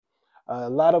A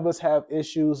lot of us have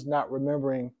issues not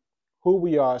remembering who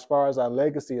we are as far as our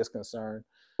legacy is concerned.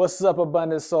 What's up,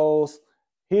 abundant souls?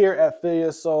 Here at Fill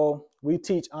Your Soul, we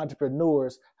teach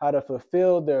entrepreneurs how to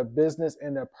fulfill their business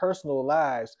and their personal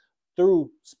lives through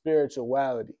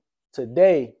spirituality.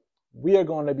 Today, we are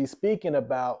going to be speaking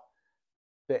about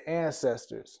the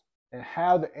ancestors and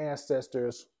how the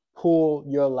ancestors pull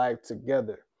your life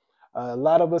together. A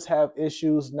lot of us have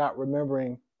issues not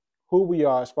remembering who we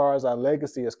are as far as our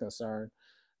legacy is concerned,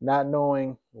 not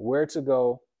knowing where to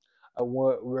go.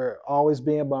 We're always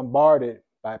being bombarded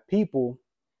by people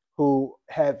who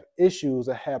have issues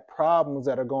or have problems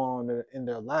that are going on in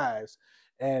their lives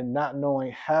and not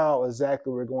knowing how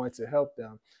exactly we're going to help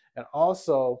them. And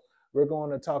also, we're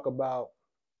going to talk about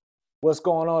what's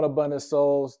going on, abundant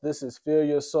souls. This is Fill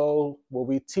Your Soul, where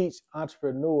we teach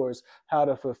entrepreneurs how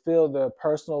to fulfill their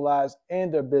personal lives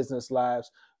and their business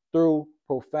lives through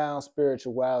profound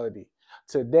spirituality.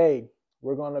 Today,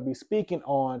 we're going to be speaking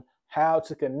on how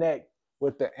to connect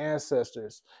with the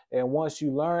ancestors. And once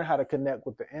you learn how to connect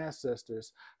with the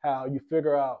ancestors, how you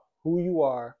figure out who you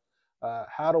are,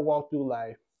 how to walk through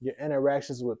life, your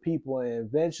interactions with people, and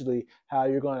eventually how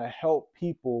you're going to help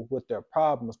people with their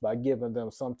problems by giving them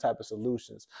some type of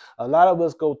solutions. A lot of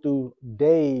us go through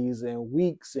days and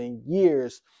weeks and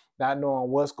years not knowing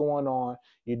what's going on.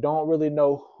 You don't really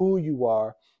know who you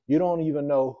are. You don't even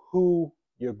know who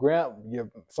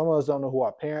some of us don't know who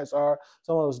our parents are.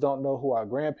 Some of us don't know who our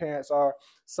grandparents are.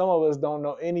 Some of us don't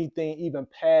know anything even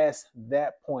past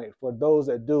that point. For those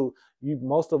that do,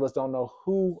 most of us don't know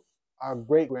who our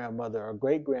great grandmother or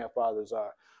great grandfathers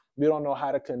are. We don't know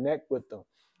how to connect with them.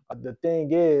 The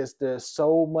thing is, there's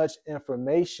so much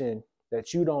information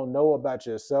that you don't know about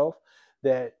yourself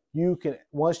that you can,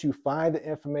 once you find the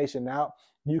information out,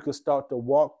 you can start to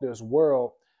walk this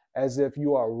world as if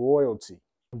you are royalty.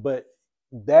 But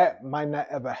that might not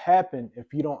ever happen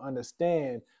if you don't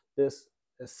understand this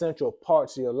essential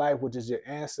parts of your life, which is your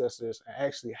ancestors, and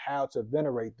actually how to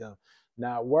venerate them,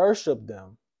 not worship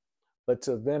them, but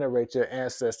to venerate your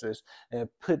ancestors and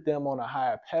put them on a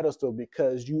higher pedestal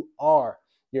because you are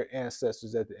your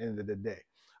ancestors at the end of the day.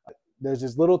 There's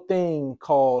this little thing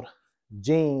called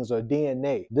genes or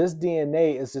DNA. This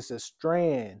DNA is just a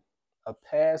strand of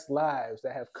past lives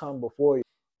that have come before you.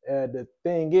 The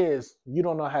thing is, you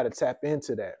don't know how to tap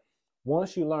into that.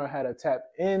 Once you learn how to tap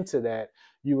into that,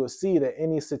 you will see that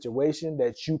any situation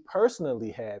that you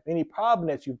personally have, any problem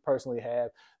that you personally have,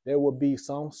 there will be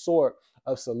some sort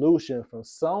of solution from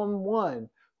someone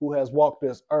who has walked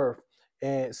this earth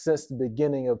and since the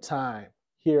beginning of time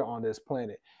here on this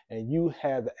planet. And you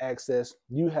have the access,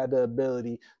 you have the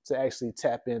ability to actually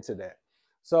tap into that.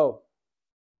 So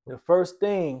the first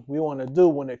thing we want to do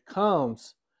when it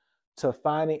comes to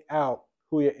finding out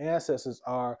who your ancestors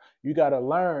are, you got to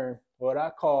learn what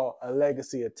I call a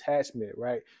legacy attachment,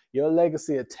 right? Your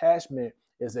legacy attachment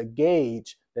is a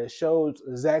gauge that shows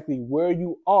exactly where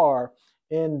you are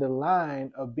in the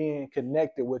line of being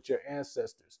connected with your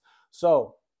ancestors.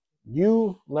 So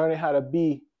you learning how to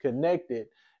be connected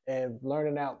and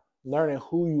learning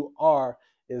who you are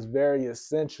is very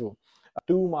essential.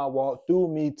 Through my walk, through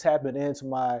me tapping into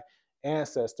my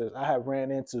ancestors, I have ran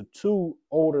into two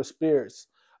older spirits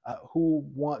who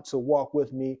want to walk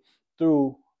with me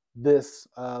through this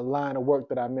line of work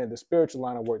that I'm in, the spiritual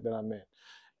line of work that I'm in.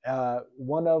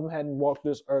 One of them hadn't walked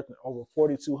this earth in over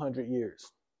 4,200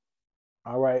 years.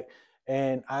 All right.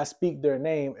 And I speak their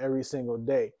name every single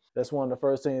day. That's one of the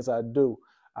first things I do.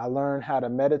 I learn how to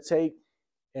meditate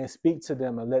and speak to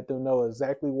them and let them know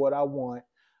exactly what I want.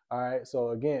 All right.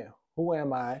 So again, who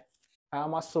am I? How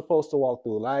am I supposed to walk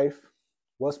through life?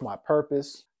 What's my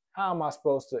purpose? How am I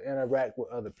supposed to interact with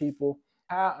other people?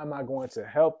 How am I going to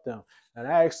help them? And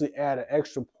I actually add an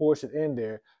extra portion in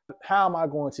there. How am I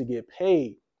going to get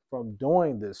paid from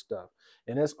doing this stuff?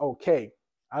 And it's okay.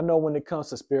 I know when it comes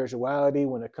to spirituality,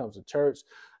 when it comes to church,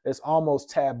 it's almost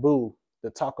taboo to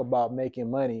talk about making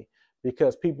money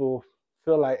because people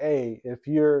feel like, hey, if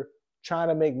you're trying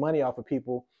to make money off of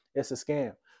people, it's a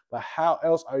scam. But how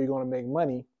else are you going to make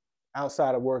money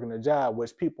outside of working a job,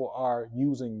 which people are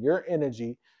using your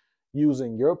energy,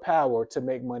 using your power to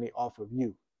make money off of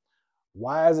you?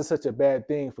 Why is it such a bad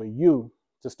thing for you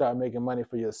to start making money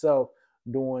for yourself,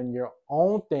 doing your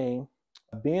own thing,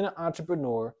 being an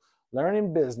entrepreneur,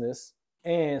 learning business,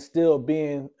 and still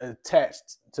being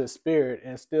attached to spirit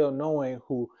and still knowing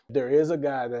who there is a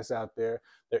God that's out there,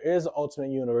 there is an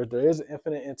ultimate universe, there is an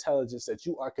infinite intelligence that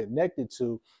you are connected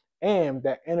to, and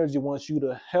that energy wants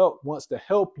to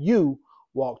help you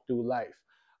walk through life.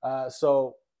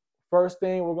 So first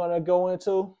thing we're going to go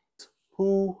into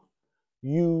who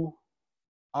you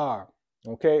are.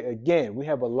 Okay, again, we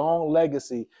have a long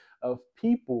legacy of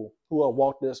people who have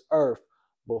walked this earth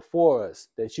before us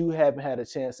that you haven't had a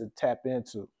chance to tap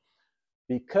into.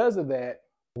 Because of that,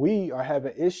 we are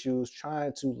having issues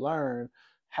trying to learn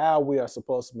how we are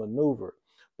supposed to maneuver.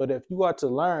 But if you are to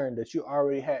learn that you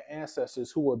already had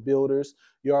ancestors who were builders,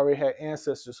 you already had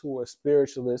ancestors who were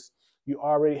spiritualists, you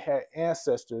already had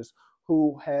ancestors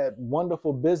who had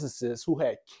wonderful businesses, who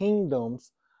had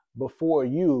kingdoms before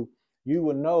you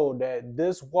will know that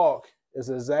this walk is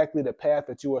exactly the path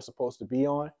that you are supposed to be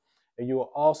on. And you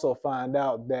will also find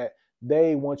out that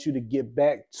they want you to get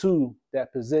back to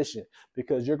that position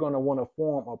because you're going to want to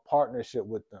form a partnership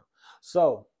with them.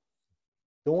 So,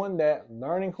 doing that,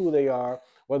 learning who they are,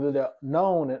 whether they're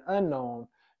known and unknown,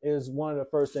 is one of the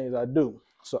first things I do.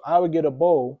 So, I would get a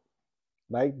bowl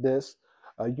like this.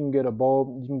 You can get a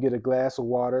bowl, you can get a glass of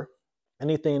water,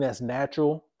 anything that's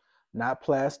natural, not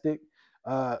plastic.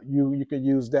 You can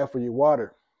use that for your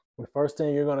water. The first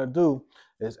thing you're going to do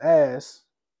is ask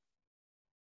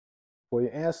for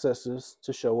your ancestors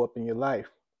to show up in your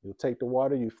life. You'll take the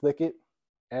water, you flick it,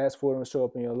 ask for them to show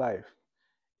up in your life.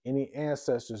 Any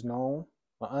ancestors known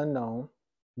or unknown,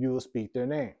 you will speak their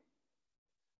name.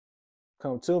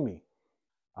 Come to me.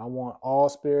 I want all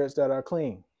spirits that are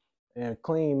clean. And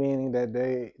clean meaning that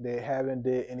they haven't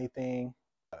did anything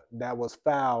that was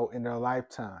foul in their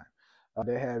lifetime.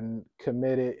 They hadn't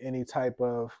committed any type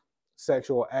of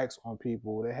sexual acts on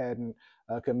people. They hadn't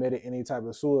committed any type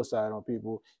of suicide on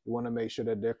people. You want to make sure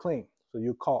that they're clean. So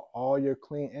you call all your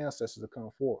clean ancestors to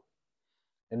come forward.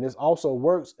 And this also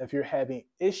works if you're having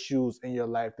issues in your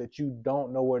life that you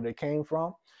don't know where they came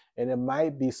from. And it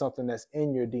might be something that's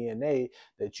in your DNA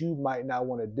that you might not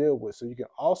want to deal with. So you can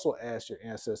also ask your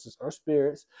ancestors or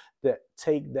spirits that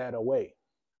take that away.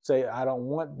 Say, I don't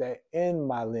want that in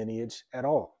my lineage at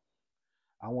all.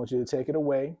 I want you to take it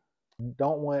away.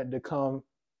 Don't want it to come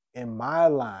in my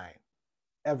line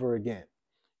ever again.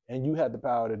 And you have the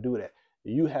power to do that.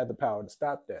 You have the power to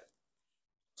stop that.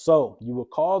 So you will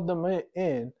call them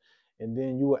in, and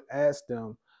then you will ask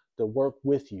them to work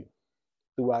with you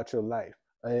throughout your life.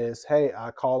 Is, hey, I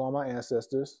call on my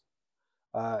ancestors,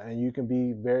 and you can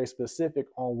be very specific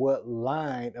on what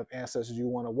line of ancestors you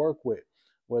want to work with,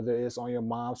 whether it's on your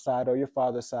mom's side or your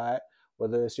father's side,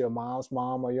 whether it's your mom's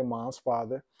mom or your mom's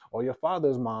father, or your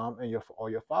father's mom and your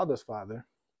father's father,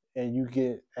 and you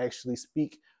can actually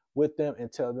speak with them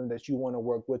and tell them that you want to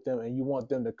work with them and you want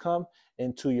them to come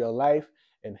into your life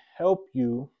and help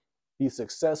you be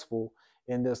successful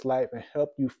in this life and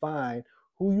help you find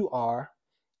who you are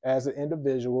as an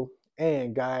individual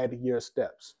and guide your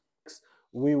steps.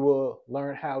 We will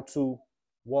learn how to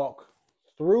walk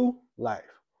through life.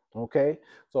 Okay.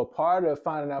 So part of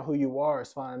finding out who you are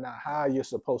is finding out how you're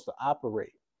supposed to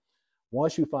operate.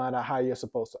 Once you find out how you're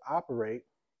supposed to operate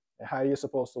and how you're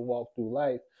supposed to walk through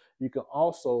life, you can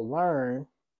also learn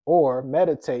or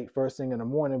meditate first thing in the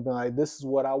morning, be like, this is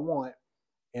what I want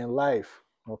in life.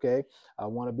 Okay. I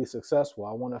want to be successful.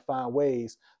 I want to find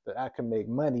ways that I can make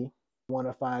money. I want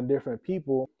to find different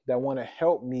people that want to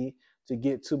help me to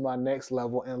get to my next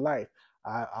level in life.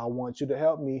 I want you to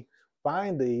help me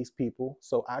find these people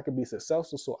so I can be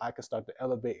successful, so I can start to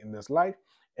elevate in this life,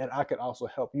 and I can also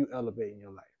help you elevate in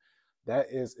your life. That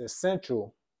is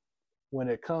essential when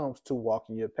it comes to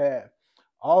walking your path.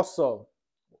 Also,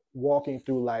 walking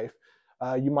through life,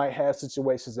 you might have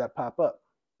situations that pop up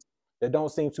that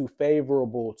don't seem too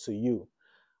favorable to you.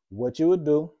 What you would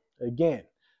do, again,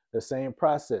 the same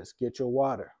process, get your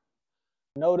water.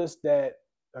 Notice that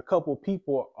a couple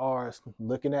people are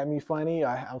looking at me funny.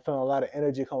 I'm feeling a lot of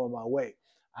energy coming my way.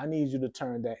 I need you to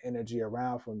turn that energy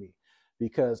around for me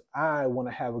because I want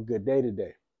to have a good day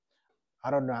today. I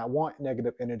don't know. I want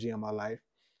negative energy in my life.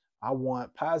 I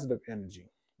want positive energy.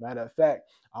 Matter of fact,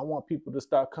 I want people to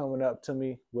start coming up to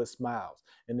me with smiles.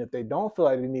 And if they don't feel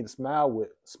like they need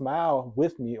to smile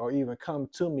with me or even come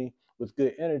to me with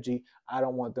good energy, I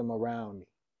don't want them around me.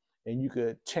 And you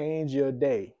could change your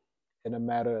day in a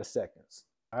matter of seconds.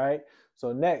 All right.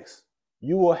 So next,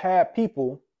 you will have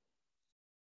people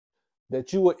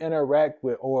that you will interact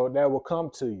with or that will come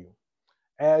to you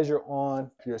as you're on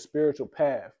your spiritual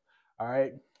path. All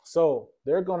right. So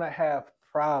they're going to have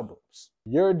problems.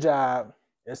 Your job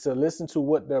is to listen to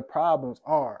what their problems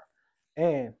are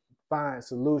and find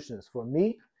solutions. For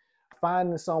me,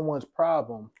 finding someone's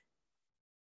problem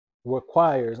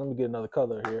requires, let me get another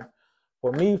color here.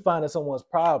 For me, finding someone's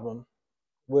problem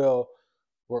will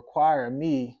require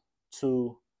me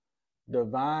to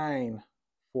divine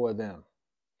for them.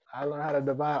 I learn how to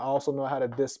divine, also know how to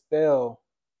dispel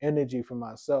energy for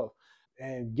myself.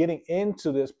 And getting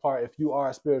into this part, if you are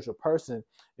a spiritual person,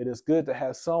 it is good to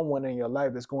have someone in your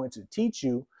life that's going to teach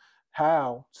you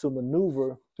how to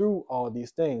maneuver through all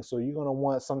these things. So you're going to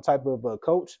want some type of a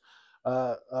coach,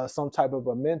 some type of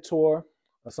a mentor,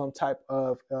 or some type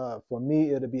of, for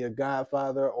me, it'll be a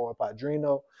godfather or a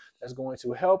padrino that's going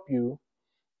to help you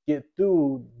get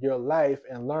through your life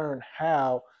and learn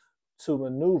how to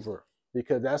maneuver,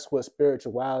 because that's what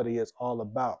spirituality is all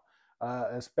about,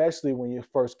 especially when you're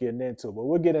first getting into it. But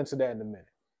we'll get into that in a minute.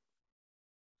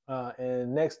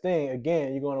 And next thing,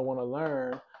 again, you're going to want to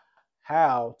learn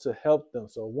how to help them.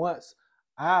 So once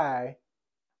I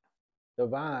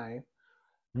divine,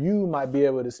 you might be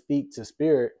able to speak to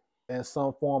spirit in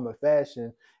some form or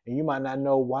fashion, and you might not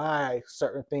know why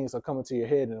certain things are coming to your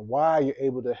head and why you're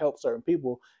able to help certain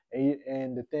people.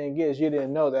 And the thing is, you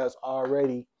didn't know that was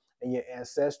already in your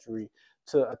ancestry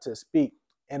to speak.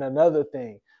 And another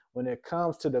thing, when it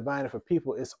comes to divining for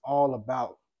people, it's all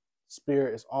about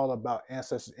spirit. It's all about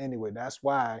ancestors anyway. That's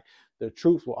why the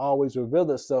truth will always reveal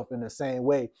itself in the same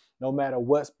way, no matter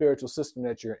what spiritual system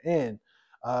that you're in.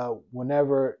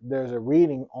 Whenever there's a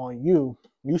reading on you,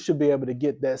 you should be able to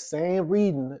get that same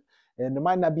reading, and it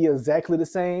might not be exactly the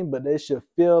same, but it should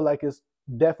feel like it's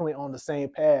definitely on the same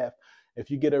path. If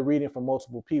you get a reading from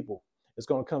multiple people, it's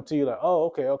going to come to you like,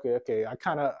 oh, okay. I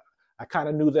kind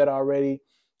of knew that already.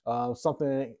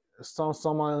 Someone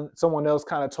else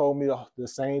kind of told me the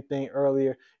same thing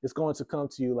earlier. It's going to come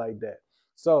to you like that.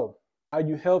 So how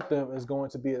you help them is going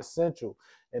to be essential.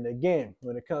 And again,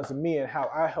 when it comes to me and how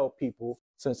I help people,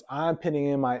 since I'm putting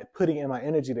in my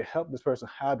energy to help this person,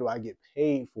 how do I get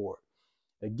paid for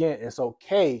it? Again, it's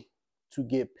okay to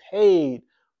get paid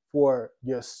for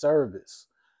your service.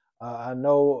 I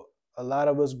know a lot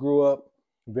of us grew up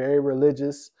very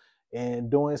religious and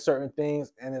doing certain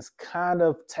things, and it's kind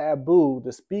of taboo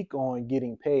to speak on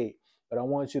getting paid. But I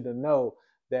want you to know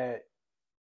that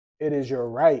it is your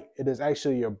right. It is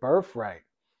actually your birthright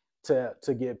to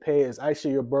get paid. It's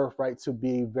actually your birthright to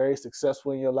be very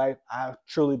successful in your life. I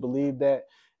truly believe that.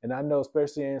 And I know,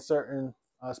 especially in certain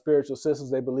spiritual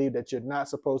systems, they believe that you're not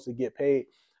supposed to get paid.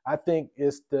 I think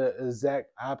it's the exact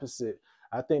opposite.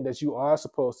 I think that you are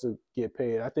supposed to get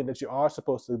paid. I think that you are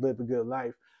supposed to live a good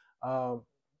life. Um,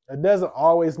 it doesn't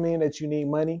always mean that you need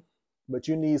money, but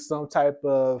you need some type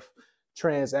of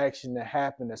transaction to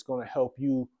happen that's going to help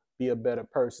you be a better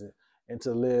person and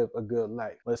to live a good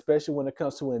life. But especially when it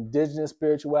comes to indigenous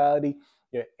spirituality,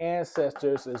 your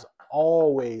ancestors is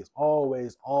always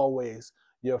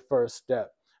your first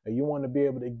step. And you want to be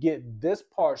able to get this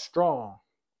part strong,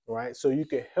 right? So you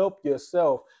can help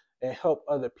yourself and help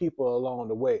other people along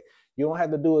the way. You don't have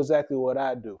to do exactly what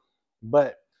I do,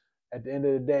 but at the end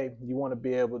of the day, you want to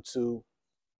be able to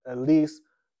at least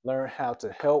learn how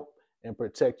to help and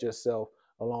protect yourself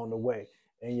along the way.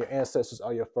 And your ancestors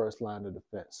are your first line of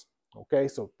defense. Okay,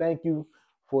 so thank you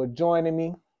for joining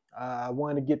me. I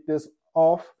want to get this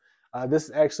off. This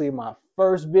is actually my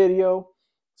first video,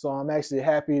 so I'm actually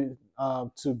happy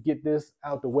to get this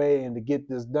out the way and to get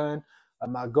this done.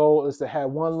 My goal is to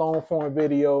have one long form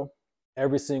video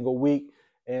every single week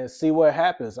and see what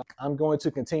happens. I'm going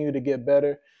to continue to get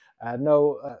better. I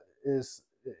know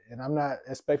and I'm not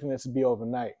expecting it to be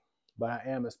overnight, but I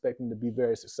am expecting to be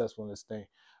very successful in this thing.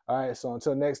 All right, so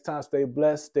until next time, stay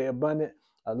blessed, stay abundant.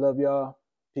 I love y'all.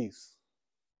 Peace.